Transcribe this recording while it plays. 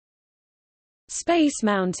Space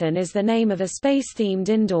Mountain is the name of a space-themed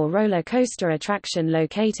indoor roller coaster attraction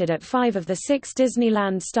located at 5 of the 6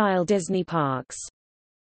 Disneyland-style Disney parks.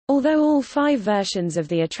 Although all 5 versions of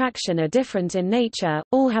the attraction are different in nature,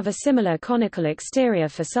 all have a similar conical exterior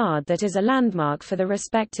facade that is a landmark for the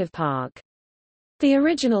respective park. The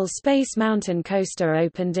original Space Mountain coaster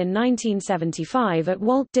opened in 1975 at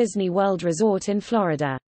Walt Disney World Resort in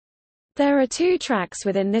Florida. There are 2 tracks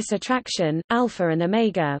within this attraction, Alpha and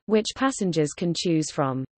Omega, which passengers can choose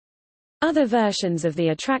from. Other versions of the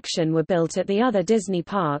attraction were built at the other Disney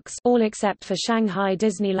parks, all except for Shanghai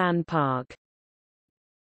Disneyland Park.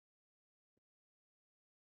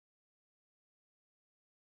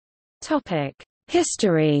 Topic: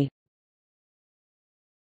 History.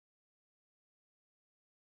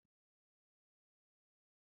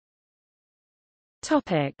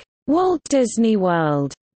 Topic: Walt Disney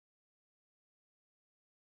World.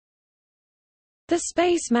 The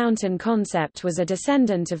Space Mountain concept was a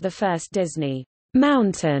descendant of the first Disney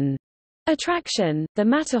Mountain attraction, the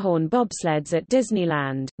Matterhorn bobsleds at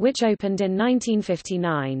Disneyland, which opened in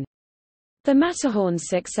 1959. The Matterhorn's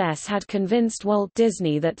success had convinced Walt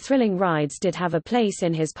Disney that thrilling rides did have a place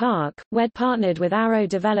in his park. WED partnered with Arrow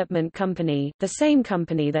Development Company, the same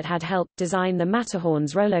company that had helped design the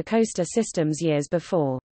Matterhorn's roller coaster systems years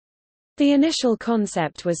before. The initial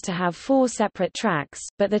concept was to have 4 separate tracks,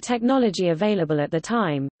 but the technology available at the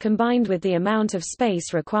time, combined with the amount of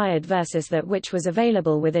space required versus that which was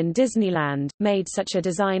available within Disneyland, made such a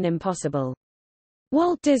design impossible.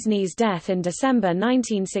 Walt Disney's death in December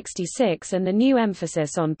 1966 and the new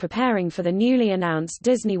emphasis on preparing for the newly announced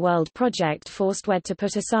Disney World project forced WED to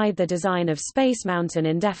put aside the design of Space Mountain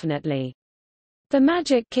indefinitely. The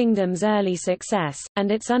Magic Kingdom's early success,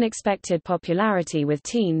 and its unexpected popularity with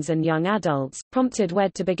teens and young adults, prompted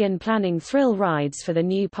WED to begin planning thrill rides for the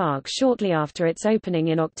new park shortly after its opening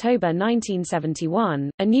in October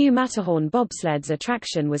 1971. A new Matterhorn bobsleds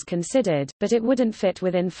attraction was considered, but it wouldn't fit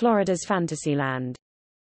within Florida's Fantasyland.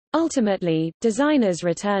 Ultimately, designers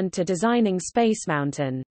returned to designing Space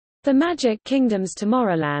Mountain. The Magic Kingdom's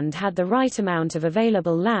Tomorrowland had the right amount of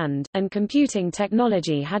available land, and computing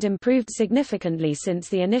technology had improved significantly since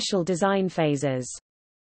the initial design phases.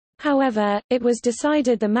 However, it was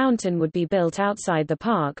decided the mountain would be built outside the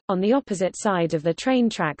park, on the opposite side of the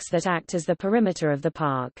train tracks that act as the perimeter of the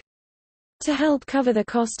park. To help cover the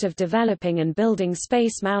cost of developing and building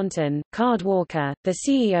Space Mountain, Card Walker, the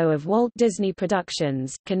CEO of Walt Disney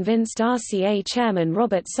Productions, convinced RCA chairman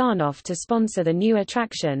Robert Sarnoff to sponsor the new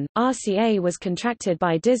attraction. RCA was contracted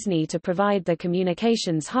by Disney to provide the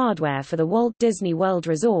communications hardware for the Walt Disney World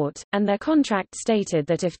Resort, and their contract stated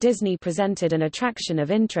that if Disney presented an attraction of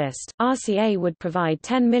interest, RCA would provide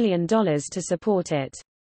 $10 million to support it.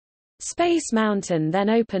 Space Mountain then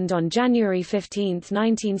opened on January 15,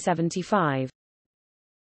 1975.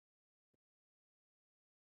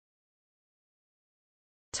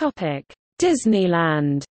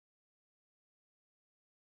 Disneyland.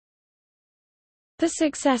 The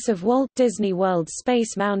success of Walt Disney World's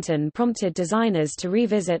Space Mountain prompted designers to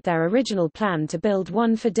revisit their original plan to build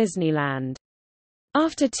one for Disneyland.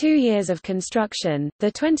 After 2 years of construction,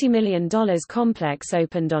 the $20 million complex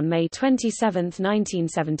opened on May 27,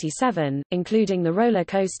 1977, including the roller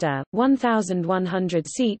coaster,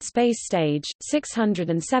 1,100-seat space stage,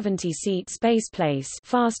 670-seat space place,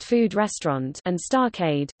 fast food restaurant, and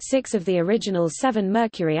Starcade. 6 of the original 7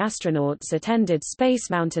 Mercury astronauts attended Space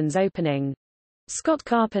Mountain's opening. Scott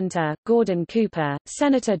Carpenter, Gordon Cooper,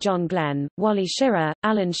 Senator John Glenn, Wally Schirra,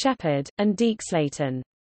 Alan Shepard, and Deke Slayton.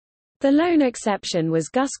 The lone exception was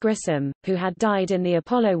Gus Grissom, who had died in the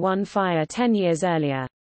Apollo 1 fire 10 years earlier.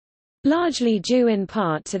 Largely due in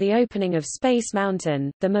part to the opening of Space Mountain,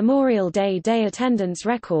 the Memorial Day attendance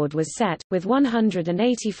record was set, with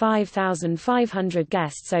 185,500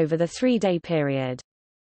 guests over the 3-day period.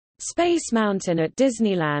 Space Mountain at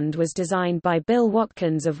Disneyland was designed by Bill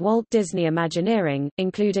Watkins of Walt Disney Imagineering,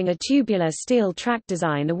 including a tubular steel track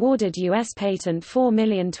design awarded U.S. Patent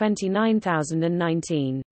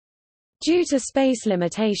 4,029,019. Due to space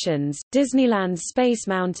limitations, Disneyland's Space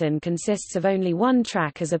Mountain consists of only 1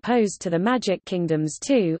 track as opposed to the Magic Kingdom's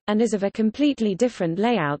 2, and is of a completely different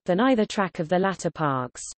layout than either track of the latter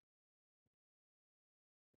parks.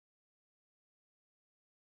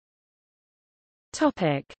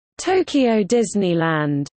 Tokyo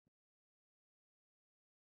Disneyland.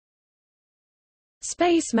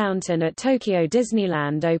 Space Mountain at Tokyo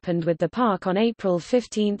Disneyland opened with the park on April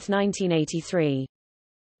 15, 1983.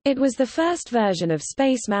 It was the first version of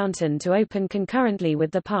Space Mountain to open concurrently with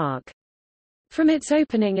the park. From its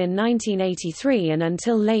opening in 1983 and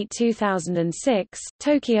until late 2006,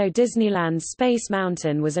 Tokyo Disneyland's Space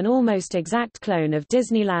Mountain was an almost exact clone of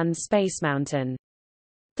Disneyland's Space Mountain.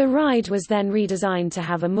 The ride was then redesigned to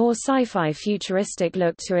have a more sci-fi futuristic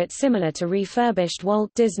look to it, similar to refurbished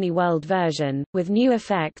Walt Disney World version, with new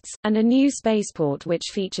effects, and a new spaceport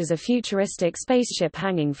which features a futuristic spaceship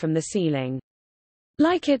hanging from the ceiling.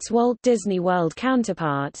 Like its Walt Disney World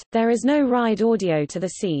counterpart, there is no ride audio to the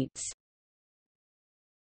seats.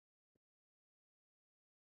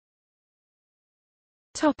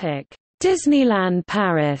 Disneyland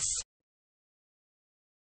Paris.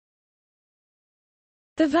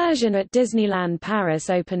 The version at Disneyland Paris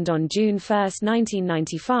opened on June 1,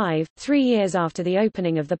 1995, 3 years after the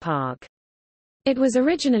opening of the park. It was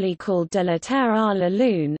originally called De la Terre à la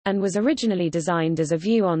Lune, and was originally designed as a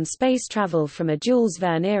view on space travel from a Jules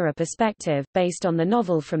Verne-era perspective, based on the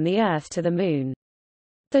novel From the Earth to the Moon.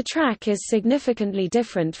 The track is significantly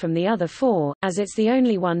different from the other four, as it's the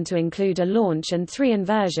only one to include a launch and 3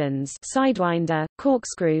 inversions: Sidewinder,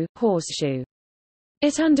 Corkscrew, Horseshoe.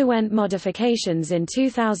 It underwent modifications in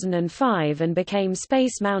 2005 and became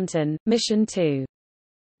Space Mountain, Mission 2.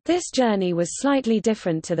 This journey was slightly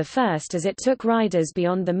different to the first as it took riders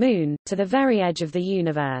beyond the Moon, to the very edge of the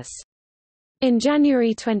universe. In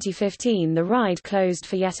January 2015 the ride closed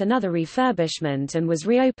for yet another refurbishment and was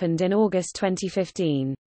reopened in August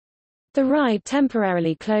 2015. The ride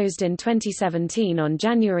temporarily closed in 2017 on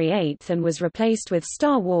January 8 and was replaced with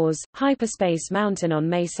Star Wars: Hyperspace Mountain on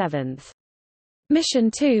May 7.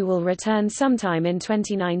 Mission 2 will return sometime in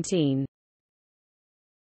 2019.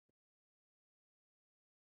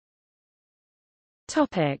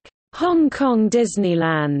 Hong Kong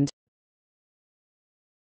Disneyland.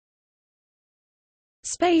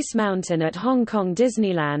 Space Mountain at Hong Kong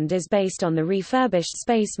Disneyland is based on the refurbished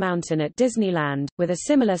Space Mountain at Disneyland, with a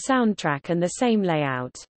similar soundtrack and the same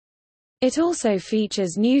layout. It also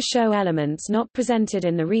features new show elements not presented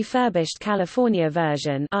in the refurbished California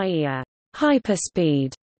version, i.e. a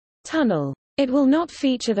hyperspeed tunnel. It will not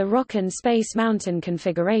feature the Rockin' Space Mountain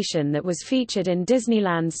configuration that was featured in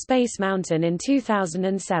Disneyland's Space Mountain in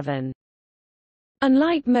 2007.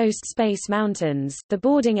 Unlike most Space Mountains, the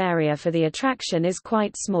boarding area for the attraction is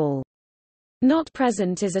quite small. Not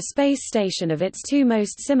present is a space station of its 2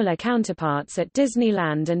 most similar counterparts at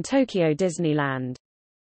Disneyland and Tokyo Disneyland.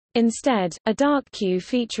 Instead, a dark queue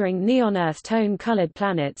featuring neon earth tone-colored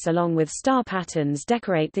planets along with star patterns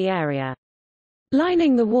decorate the area.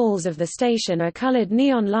 Lining the walls of the station are colored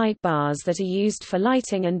neon light bars that are used for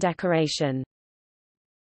lighting and decoration.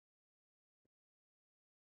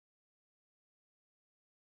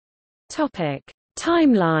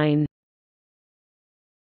 Timeline.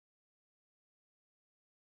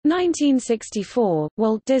 1964,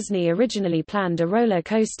 Walt Disney originally planned a roller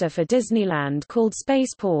coaster for Disneyland called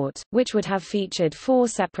Spaceport, which would have featured 4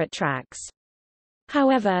 separate tracks.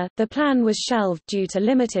 However, the plan was shelved due to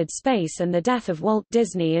limited space and the death of Walt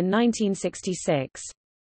Disney in 1966.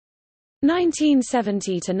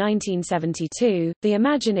 1970 to 1972, the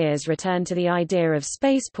Imagineers returned to the idea of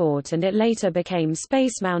Spaceport and it later became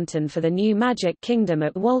Space Mountain for the new Magic Kingdom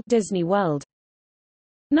at Walt Disney World.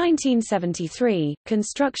 1973,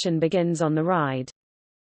 construction begins on the ride.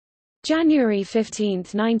 January 15,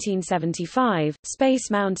 1975,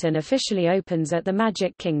 Space Mountain officially opens at the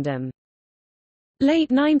Magic Kingdom.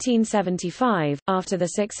 Late 1975, after the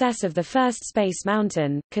success of the first Space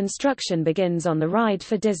Mountain, construction begins on the ride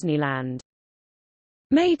for Disneyland.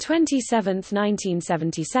 May 27,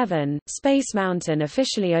 1977, Space Mountain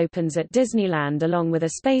officially opens at Disneyland along with a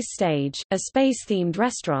space stage, a space-themed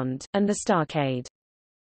restaurant, and the Starcade.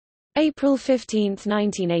 April 15,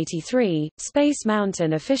 1983, Space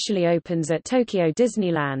Mountain officially opens at Tokyo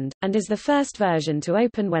Disneyland, and is the first version to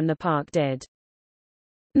open when the park did.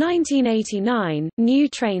 1989, new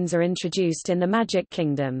trains are introduced in the Magic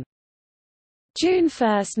Kingdom. June 1,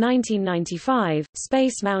 1995,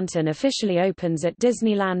 Space Mountain officially opens at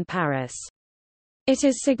Disneyland Paris. It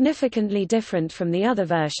is significantly different from the other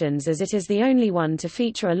versions as it is the only one to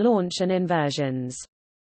feature a launch and inversions.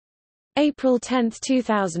 April 10,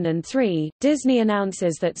 2003, Disney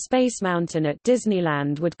announces that Space Mountain at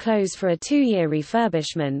Disneyland would close for a 2-year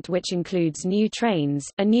refurbishment which includes new trains,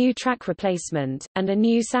 a new track replacement, and a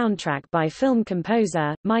new soundtrack by film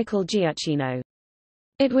composer, Michael Giacchino.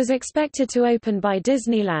 It was expected to open by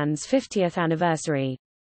Disneyland's 50th anniversary.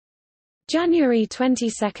 January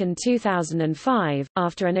 22, 2005,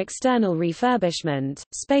 after an external refurbishment,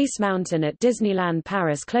 Space Mountain at Disneyland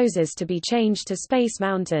Paris closes to be changed to Space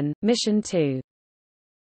Mountain, Mission 2.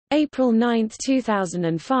 April 9,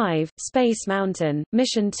 2005, Space Mountain,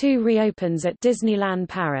 Mission 2 reopens at Disneyland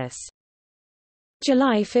Paris.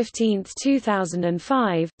 July 15,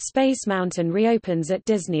 2005, Space Mountain reopens at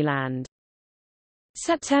Disneyland.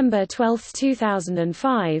 September 12,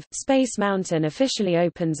 2005, Space Mountain officially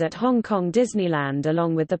opens at Hong Kong Disneyland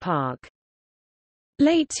along with the park.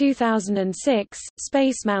 Late 2006,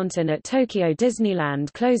 Space Mountain at Tokyo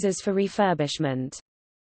Disneyland closes for refurbishment.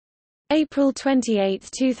 April 28,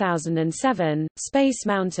 2007, Space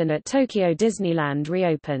Mountain at Tokyo Disneyland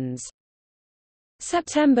reopens.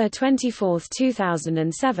 September 24,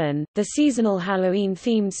 2007, the seasonal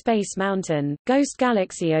Halloween-themed Space Mountain, Ghost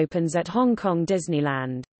Galaxy opens at Hong Kong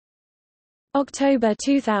Disneyland. October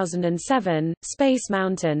 2007, Space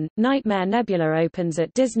Mountain, Nightmare Nebula opens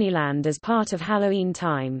at Disneyland as part of Halloween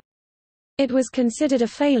Time. It was considered a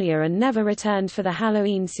failure and never returned for the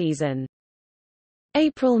Halloween season.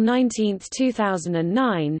 April 19,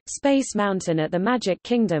 2009, Space Mountain at the Magic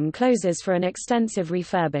Kingdom closes for an extensive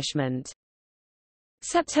refurbishment.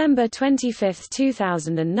 September 25,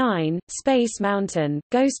 2009, Space Mountain,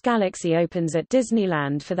 Ghost Galaxy opens at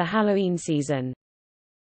Disneyland for the Halloween season.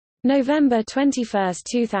 November 21,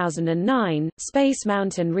 2009, Space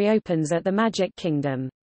Mountain reopens at the Magic Kingdom.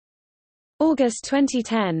 August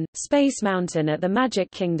 2010, Space Mountain at the Magic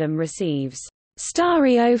Kingdom receives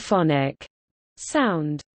stereophonic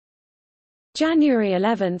sound. January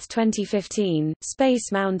 11, 2015,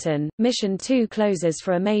 Space Mountain, Mission 2 closes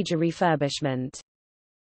for a major refurbishment.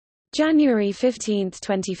 January 15,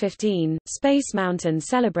 2015, Space Mountain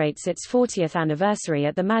celebrates its 40th anniversary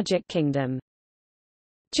at the Magic Kingdom.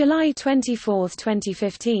 July 24,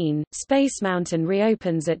 2015, Space Mountain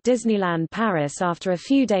reopens at Disneyland Paris after a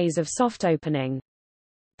few days of soft opening.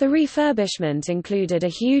 The refurbishment included a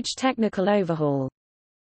huge technical overhaul.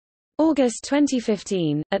 August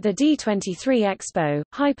 2015, at the D23 Expo,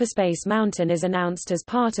 Hyperspace Mountain is announced as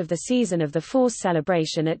part of the Season of the Force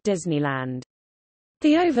celebration at Disneyland.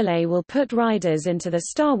 The overlay will put riders into the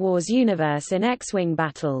Star Wars universe in X-Wing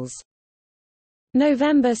battles.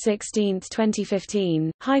 November 16,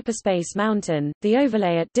 2015, Hyperspace Mountain, the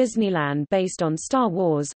overlay at Disneyland based on Star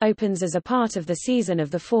Wars, opens as a part of the Season of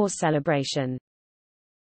the Force celebration.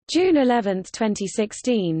 June 11,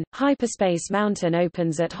 2016, Hyperspace Mountain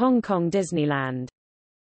opens at Hong Kong Disneyland.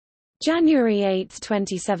 January 8,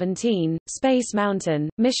 2017, Space Mountain,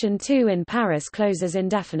 Mission 2 in Paris closes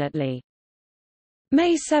indefinitely.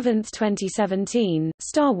 May 7, 2017,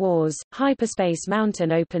 Star Wars, Hyperspace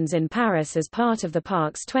Mountain opens in Paris as part of the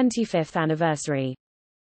park's 25th anniversary.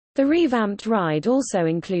 The revamped ride also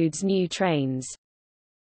includes new trains.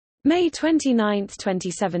 May 29,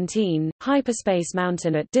 2017, Hyperspace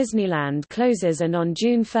Mountain at Disneyland closes and on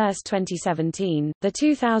June 1, 2017, the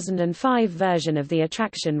 2005 version of the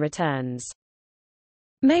attraction returns.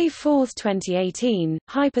 May 4, 2018,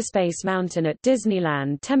 Hyperspace Mountain at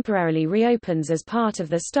Disneyland temporarily reopens as part of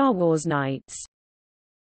the Star Wars Nights.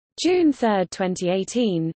 June 3,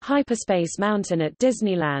 2018, Hyperspace Mountain at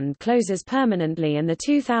Disneyland closes permanently and the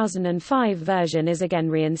 2005 version is again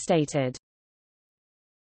reinstated.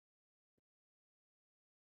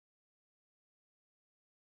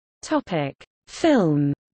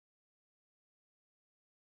 Film.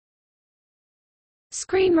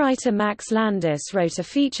 Screenwriter Max Landis wrote a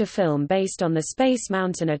feature film based on the Space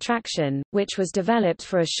Mountain attraction, which was developed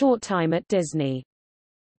for a short time at Disney.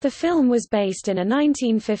 The film was based in a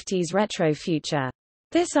 1950s retro future.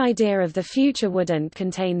 This idea of the future wouldn't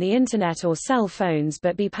contain the internet or cell phones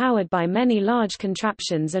but be powered by many large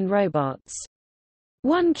contraptions and robots.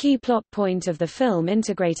 One key plot point of the film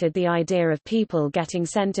integrated the idea of people getting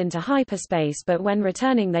sent into hyperspace but when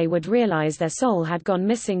returning they would realize their soul had gone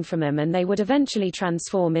missing from them and they would eventually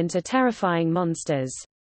transform into terrifying monsters.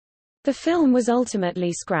 The film was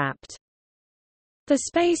ultimately scrapped. The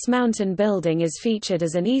Space Mountain building is featured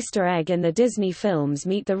as an Easter egg in the Disney films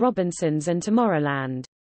Meet the Robinsons and Tomorrowland.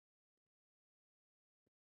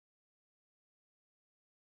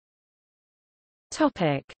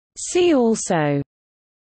 See also: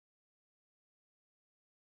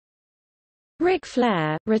 Ric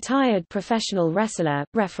Flair, retired professional wrestler,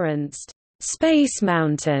 referenced Space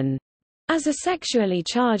Mountain as a sexually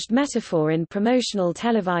charged metaphor in promotional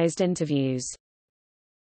televised interviews.